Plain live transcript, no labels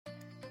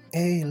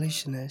Hey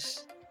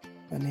listeners,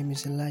 my name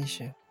is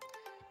Elisha,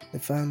 the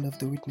founder of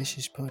the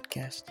Witnesses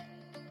podcast.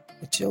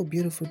 It's so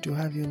beautiful to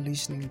have you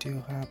listening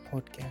to our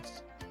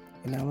podcast,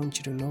 and I want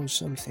you to know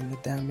something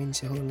that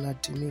means a whole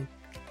lot to me.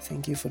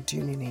 Thank you for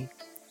tuning in.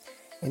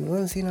 And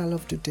one thing I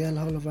love to tell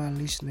all of our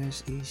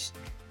listeners is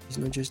it's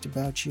not just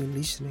about you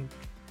listening,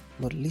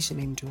 but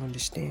listening to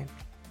understand.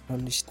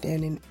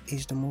 Understanding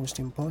is the most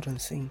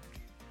important thing,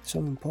 so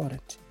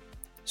important.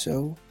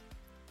 So,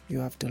 you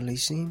have to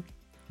listen,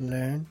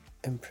 learn,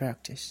 and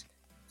practice.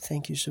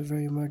 Thank you so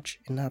very much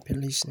and happy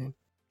listening.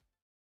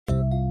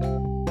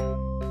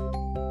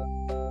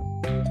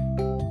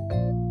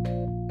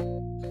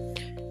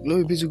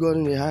 Glory be to God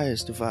in the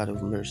highest, the Father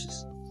of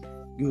mercies.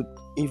 Good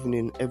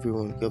evening,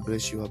 everyone. God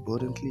bless you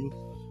abundantly,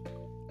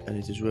 and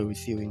it is well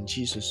with you in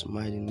Jesus'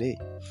 mighty name.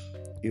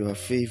 You are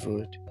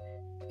favored,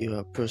 you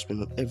are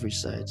prospering on every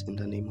side in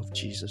the name of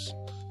Jesus.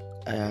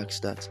 I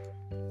ask that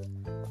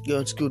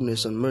God's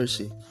goodness and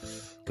mercy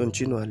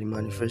continually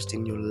manifest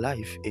in your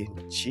life in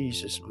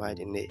Jesus'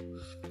 mighty name.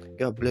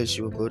 God bless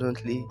you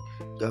abundantly.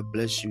 God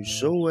bless you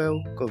so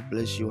well. God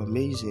bless you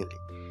amazingly.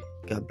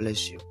 God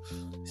bless you.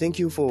 Thank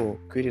you for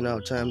creating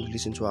our time to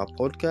listen to our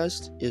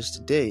podcast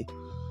yesterday.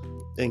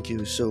 Thank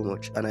you so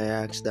much. And I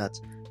ask that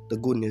the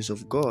goodness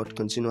of God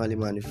continually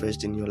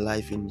manifest in your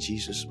life in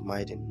Jesus'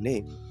 mighty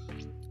name.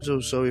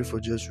 So sorry for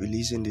just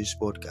releasing this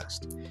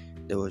podcast.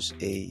 There was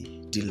a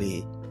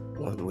delay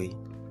one way.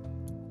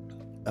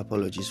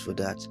 Apologies for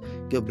that.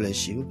 God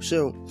bless you.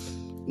 So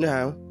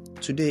now,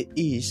 today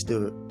is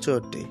the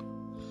third day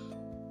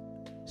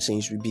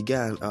since we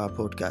began our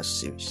podcast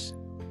series.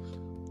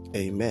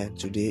 Amen.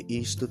 Today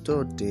is the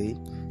third day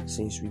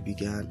since we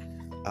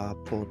began our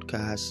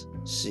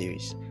podcast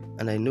series.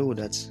 And I know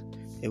that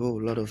a whole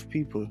lot of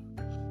people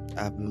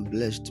have been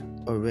blessed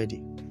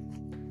already.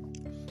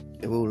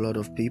 A whole lot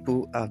of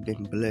people have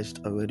been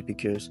blessed already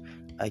because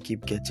I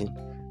keep getting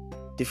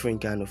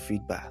different kind of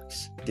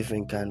feedbacks,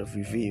 different kind of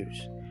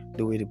reviews,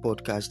 the way the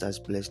podcast has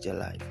blessed their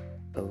life.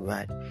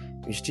 Alright,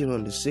 we're still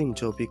on the same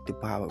topic, the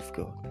power of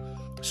God.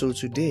 So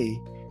today,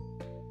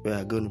 we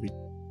are going to be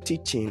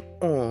teaching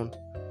on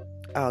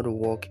how to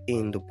walk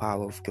in the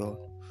power of God.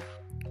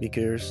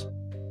 Because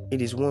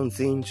it is one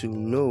thing to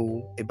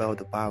know about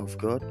the power of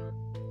God.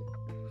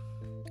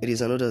 It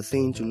is another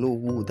thing to know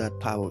who that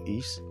power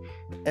is.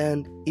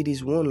 And it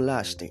is one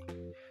last thing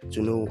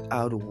to know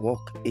how to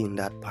walk in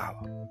that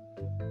power.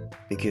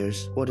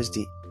 Because what is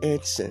the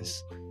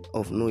essence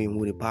of knowing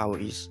who the power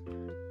is,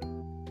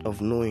 of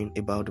knowing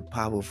about the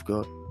power of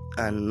God,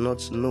 and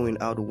not knowing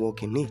how to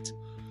walk in it?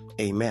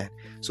 Amen.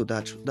 So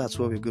that's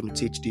what we're going to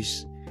teach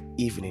this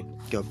evening.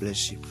 God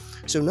bless you.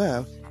 So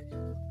now,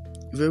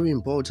 very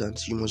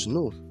important, you must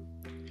know,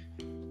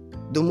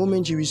 the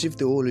moment you receive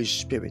the Holy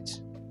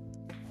Spirit,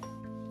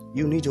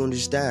 you need to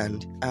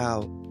understand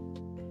how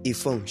it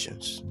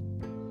functions.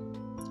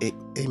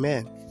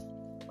 Amen.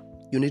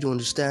 You need to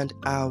understand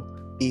how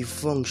it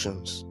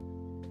functions,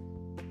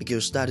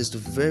 because that is the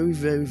very,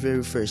 very,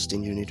 very first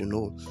thing you need to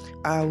know.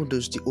 How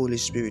does the Holy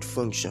Spirit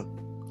function?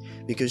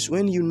 Because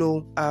when you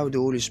know how the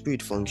Holy Spirit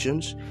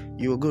functions,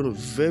 you are going to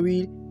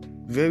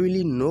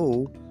verily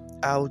know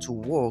how to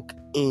walk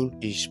in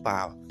His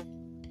power.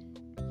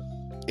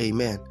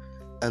 Amen.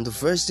 And the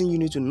first thing you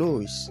need to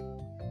know is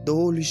the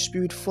Holy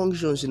Spirit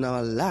functions in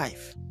our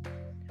life.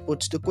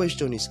 But the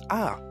question is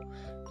how?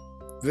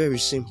 Very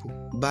simple.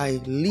 By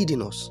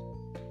leading us.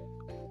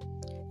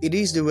 It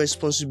is the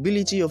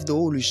responsibility of the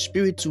Holy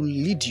Spirit to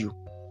lead you.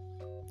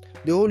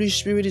 The Holy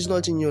Spirit is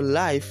not in your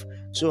life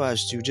so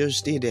as to just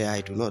stay there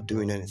idle, not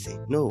doing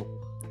anything. No.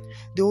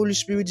 The Holy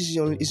Spirit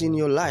is in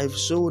your life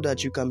so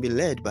that you can be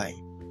led by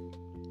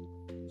Him.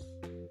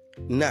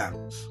 Now,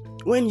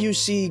 when you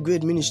see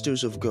great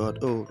ministers of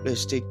God,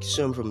 let's take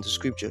some from the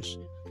scriptures.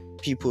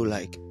 People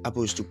like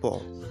Apostle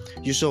Paul.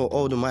 You saw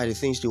all the mighty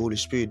things the Holy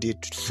Spirit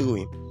did through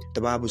him. The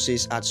Bible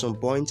says at some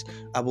point,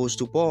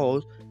 Apostle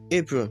Paul's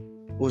apron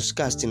was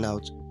casting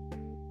out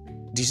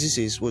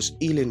diseases, was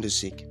healing the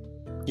sick.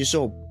 You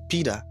saw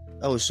Peter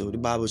also. The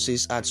Bible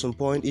says at some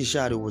point his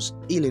shadow was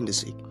healing the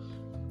sick.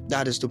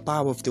 That is the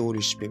power of the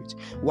Holy Spirit.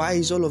 Why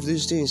is all of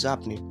these things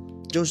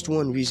happening? Just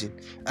one reason.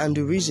 And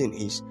the reason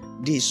is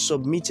they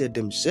submitted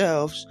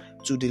themselves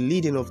to the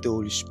leading of the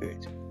Holy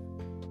Spirit.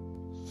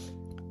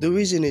 The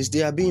reason is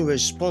they are being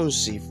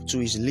responsive to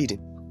His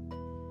leading.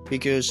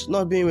 Because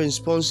not being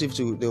responsive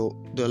to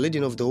the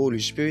leading of the Holy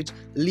Spirit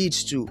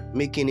leads to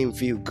making Him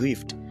feel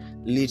grieved,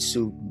 leads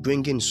to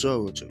bringing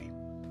sorrow to Him.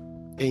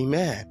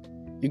 Amen.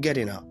 You get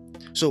it now?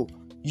 So,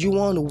 you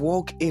want to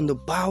walk in the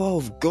power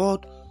of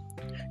God?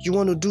 You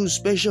want to do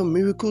special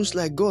miracles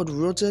like God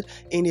wrought it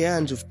in the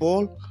hands of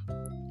Paul?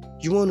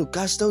 You want to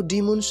cast out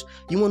demons?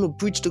 You want to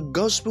preach the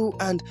gospel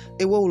and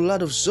a whole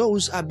lot of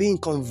souls are being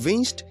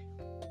convinced?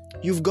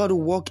 You've got to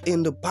walk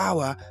in the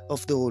power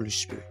of the Holy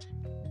Spirit.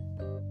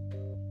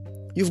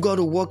 You've got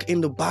to walk in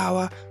the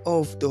power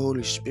of the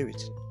Holy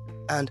Spirit.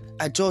 And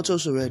I taught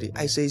us already,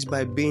 I say it's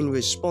by being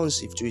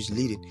responsive to His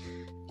leading.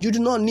 You do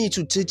not need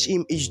to teach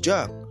Him His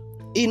job.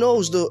 He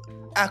knows the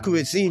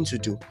accurate thing to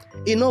do.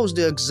 He knows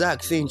the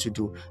exact thing to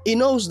do. He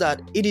knows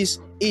that it is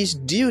his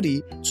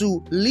duty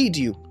to lead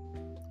you.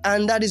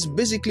 And that is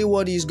basically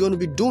what he's going to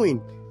be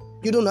doing.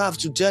 You don't have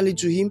to tell it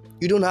to him.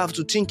 You don't have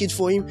to think it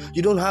for him.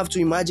 You don't have to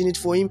imagine it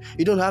for him.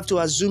 You don't have to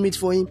assume it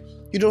for him.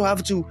 You don't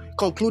have to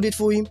conclude it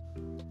for him.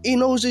 He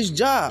knows his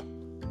job.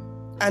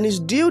 And his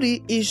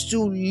duty is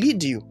to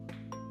lead you.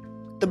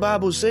 The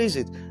Bible says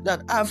it,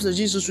 that after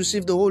Jesus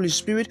received the Holy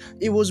Spirit,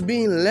 he was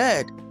being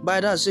led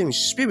by that same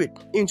Spirit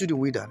into the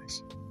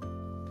wilderness.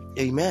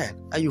 Amen.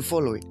 Are you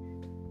following?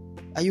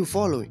 Are you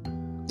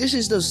following? This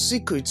is the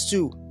secret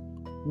to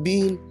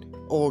being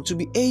or to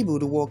be able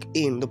to walk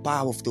in the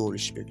power of the Holy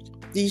Spirit.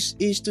 This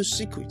is the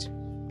secret.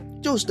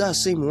 Just that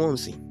same one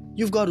thing.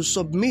 You've got to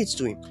submit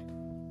to him.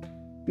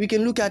 We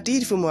can look at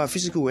it from our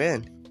physical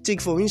end.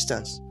 Take for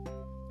instance,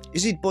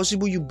 is it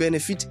possible you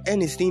benefit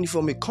anything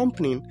from a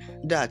company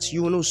that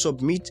you are not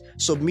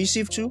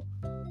submissive to?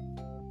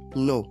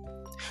 No.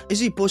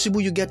 Is it possible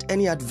you get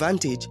any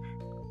advantage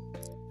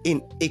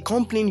in a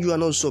company you are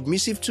not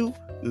submissive to?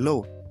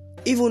 No.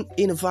 Even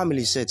in a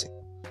family setting.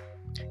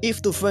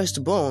 If the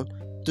firstborn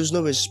does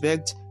not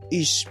respect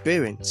his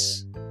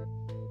parents,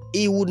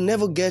 he would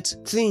never get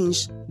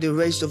things the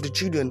rest of the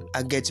children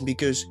are getting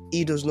because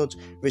he does not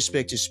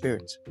respect his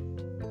parents.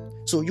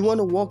 So you want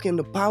to walk in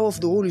the power of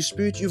the Holy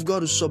Spirit, you've got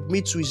to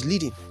submit to his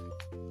leading.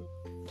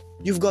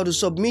 You've got to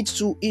submit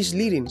to his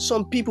leading.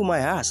 Some people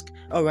might ask,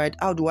 all right,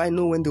 how do I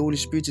know when the Holy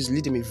Spirit is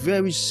leading me?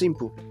 Very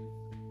simple.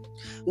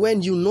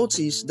 When you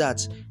notice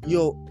that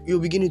you're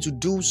beginning to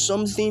do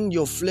something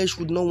your flesh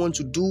would not want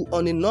to do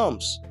on the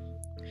norms,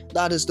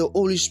 that is the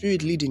Holy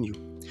Spirit leading you.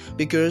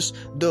 Because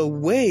the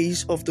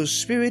ways of the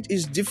Spirit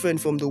is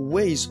different from the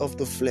ways of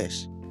the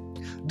flesh.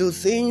 The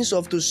things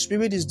of the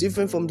Spirit is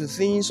different from the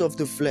things of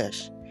the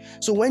flesh.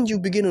 So when you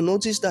begin to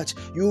notice that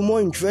you're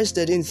more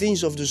interested in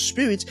things of the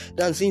Spirit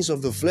than things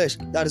of the flesh,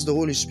 that is the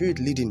Holy Spirit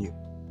leading you.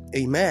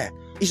 Amen.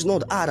 It's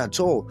not hard at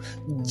all.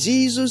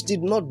 Jesus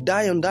did not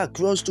die on that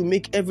cross to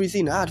make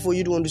everything hard for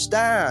you to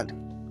understand.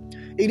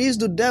 It is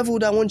the devil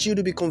that wants you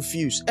to be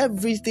confused.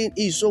 Everything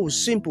is so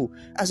simple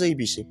as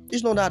ABC.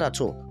 It's not hard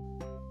at all.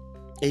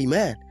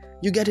 Amen.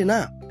 You get it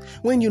now?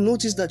 When you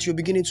notice that you're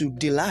beginning to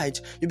delight,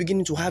 you're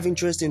beginning to have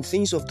interest in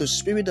things of the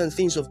Spirit and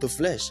things of the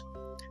flesh,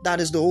 that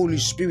is the Holy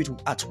Spirit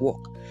at work.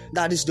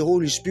 That is the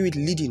Holy Spirit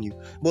leading you.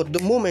 But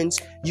the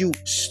moment you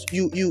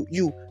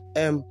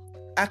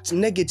act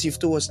negative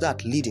towards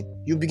that leading,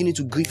 you're beginning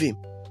to grieve him.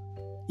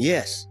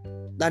 Yes,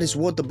 that is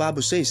what the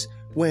Bible says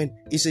when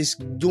it says,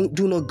 do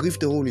not grieve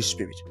the Holy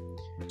Spirit.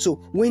 So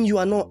when you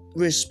are not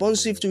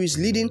responsive to his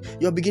leading,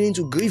 you're beginning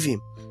to grieve him.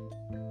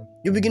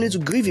 You're beginning to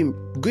grieve him.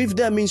 Grieve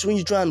there means when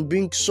you try and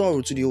bring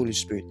sorrow to the Holy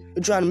Spirit.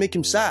 You try and make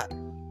him sad.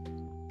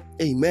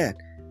 Amen.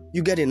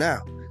 You get it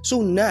now?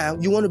 So now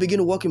you want to begin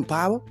to walk in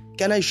power?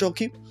 Can I shock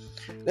you?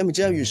 Let me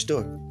tell you a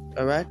story.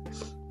 All right.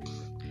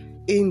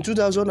 In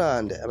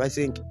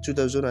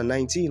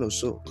 2019 or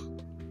so,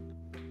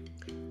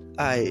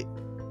 I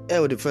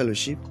held a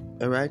fellowship.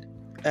 All right.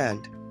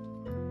 And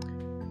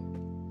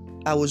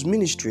I was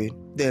ministering.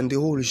 Then the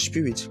Holy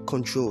Spirit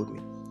controlled me.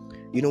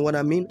 You know what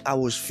I mean? I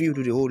was filled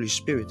with the Holy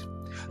Spirit.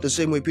 The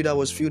same way Peter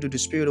was filled with the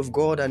Spirit of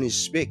God and he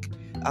spake,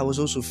 I was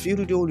also filled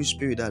with the Holy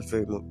Spirit that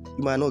very moment.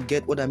 You might not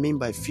get what I mean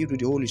by filled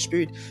with the Holy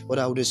Spirit, but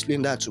I will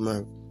explain that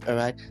tomorrow. All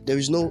right? There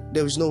is no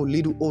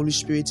little Holy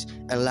Spirit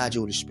and large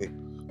Holy Spirit.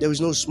 There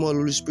is no small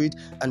Holy Spirit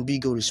and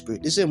big Holy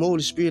Spirit. The same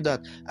Holy Spirit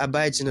that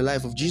abides in the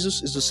life of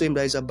Jesus is the same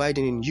that is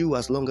abiding in you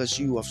as long as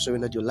you have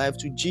surrendered your life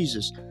to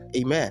Jesus.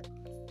 Amen.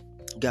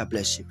 God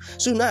bless you.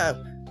 So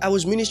now, I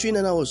was ministering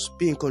and I was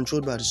being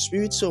controlled by the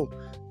Spirit. So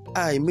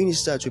I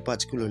ministered to a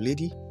particular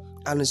lady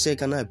and I said,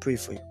 can I pray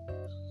for you?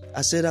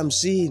 I said, I'm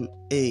seeing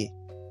a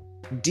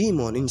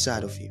demon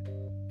inside of you.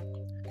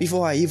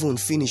 Before I even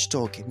finished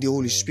talking, the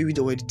Holy Spirit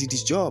already did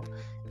his job.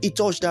 He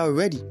touched her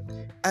already.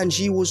 And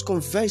she was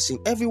confessing.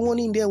 Everyone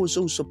in there was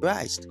so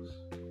surprised.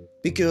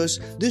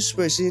 Because this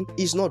person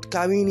is not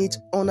carrying it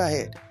on her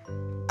head.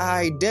 Her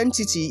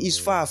identity is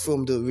far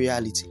from the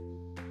reality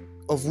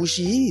of who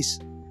she is.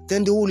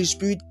 Then the Holy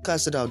Spirit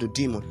casted out the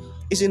demon.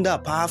 Isn't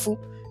that powerful?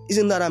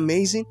 Isn't that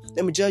amazing?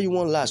 Let me tell you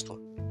one last one.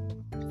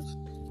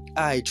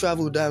 I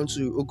traveled down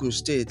to Ogun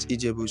State,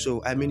 Ijebu,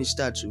 so I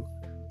ministered to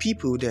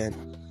people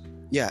then.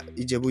 Yeah,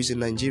 Ijebu is in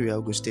Nigeria,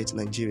 Ogun State,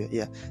 Nigeria.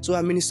 Yeah, so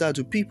I ministered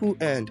to people,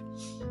 and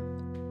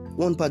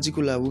one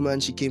particular woman,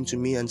 she came to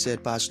me and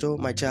said, Pastor,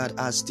 my child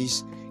has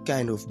this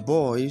kind of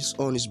boils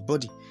on his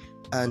body,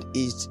 and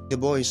the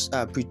boys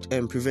are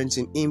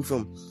preventing him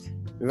from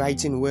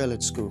writing well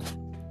at school.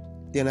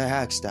 Then I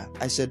asked her,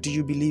 I said, do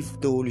you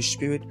believe the Holy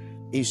Spirit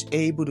is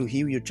able to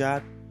heal your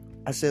child?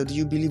 I said, do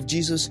you believe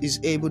Jesus is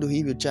able to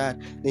heal your child?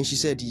 Then she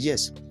said,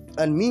 yes.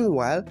 And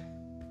meanwhile,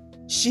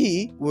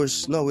 she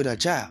was not with her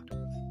child.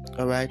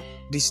 All right.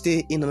 They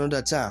stay in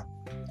another town.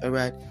 All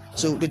right.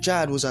 So the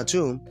child was at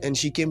home and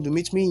she came to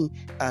meet me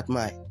at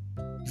my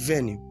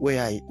venue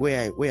where I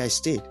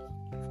stayed.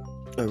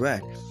 All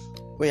right.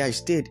 Where I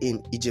stayed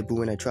in Ijebu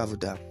when I traveled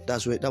down.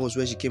 That was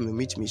where she came to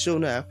meet me. So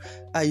now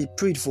I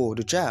prayed for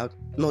the child,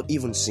 not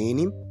even seeing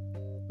him.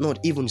 not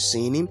even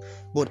seeing him,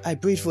 but I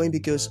prayed for him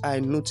because I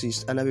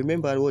noticed and I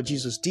remembered what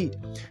Jesus did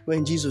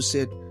when Jesus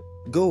said,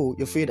 "Go,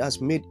 your faith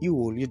has made you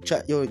whole.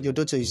 Your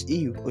daughter is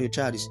ill, or your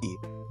child is ill.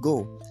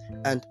 Go."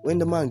 And when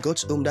the man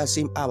got home that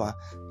same hour,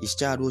 his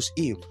child was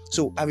ill.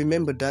 So I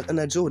remembered that, and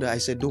I told her, I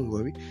said, "Don't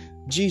worry,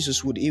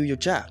 Jesus would heal your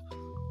child,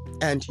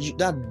 and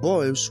that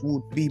boils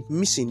would be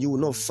missing. You will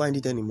not find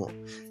it anymore."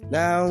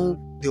 Now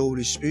the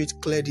Holy Spirit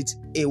cleared it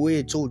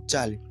away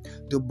totally.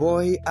 The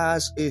boy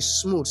has a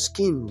smooth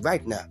skin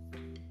right now.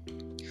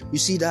 You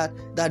see that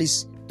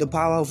is the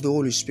power of the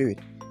Holy Spirit.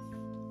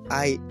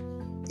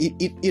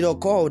 It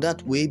occurred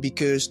that way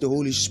because the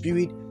Holy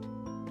Spirit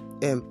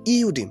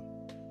healed him.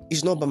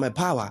 It's not by my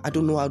power. I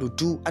don't know how to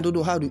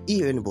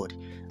heal anybody.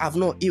 I've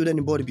not healed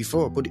anybody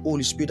before, but the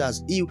Holy Spirit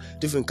has healed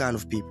different kind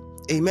of people.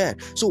 Amen.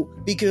 So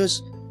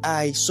because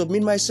I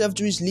submit myself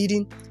to his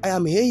leading, I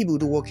am able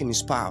to walk in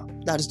his power.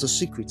 That is the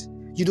secret.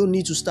 You don't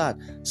need to start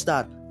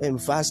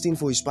fasting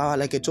for his power,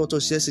 like I taught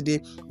us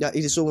yesterday, that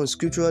it is so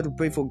unscriptural to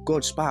pray for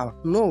God's power.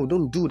 No,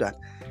 don't do that.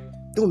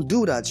 Don't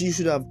do that. You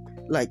should have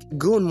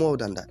gone more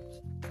than that.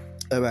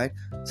 All right.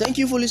 Thank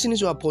you for listening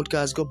to our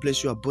podcast. God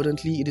bless you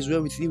abundantly. It is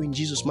well with you in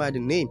Jesus' mighty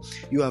name.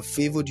 You are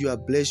favored, you are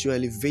blessed, you are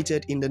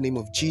elevated in the name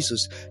of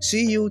Jesus.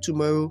 See you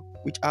tomorrow,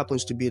 which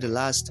happens to be the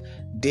last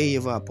day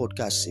of our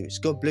podcast series.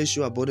 God bless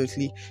you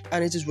abundantly,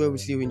 and it is well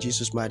with you in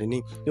Jesus' mighty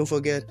name. Don't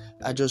forget,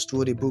 I just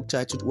wrote a book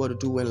titled What to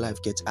Do When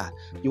Life Gets Hard.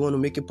 You want to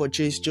make a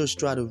purchase, just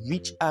try to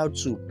reach out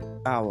to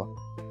our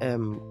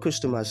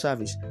customer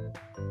service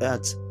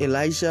at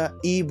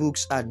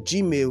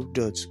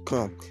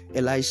elishaebooks@gmail.com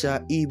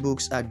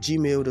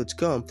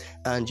elishaebooks@gmail.com,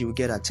 and you will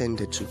get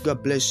attended to.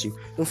 God bless you.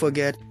 Don't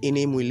forget, in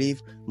him we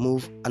live,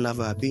 move, and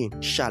have our being.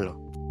 Shalom.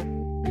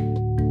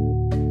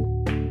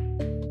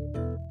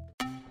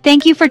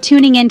 Thank you for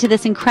tuning in to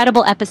this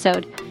incredible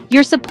episode.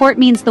 Your support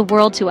means the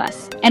world to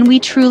us, and we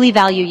truly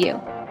value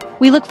you.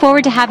 We look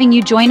forward to having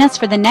you join us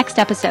for the next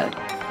episode.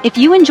 If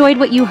you enjoyed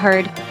what you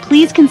heard,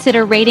 please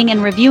consider rating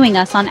and reviewing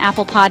us on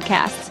Apple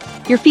Podcasts.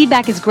 Your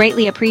feedback is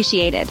greatly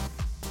appreciated.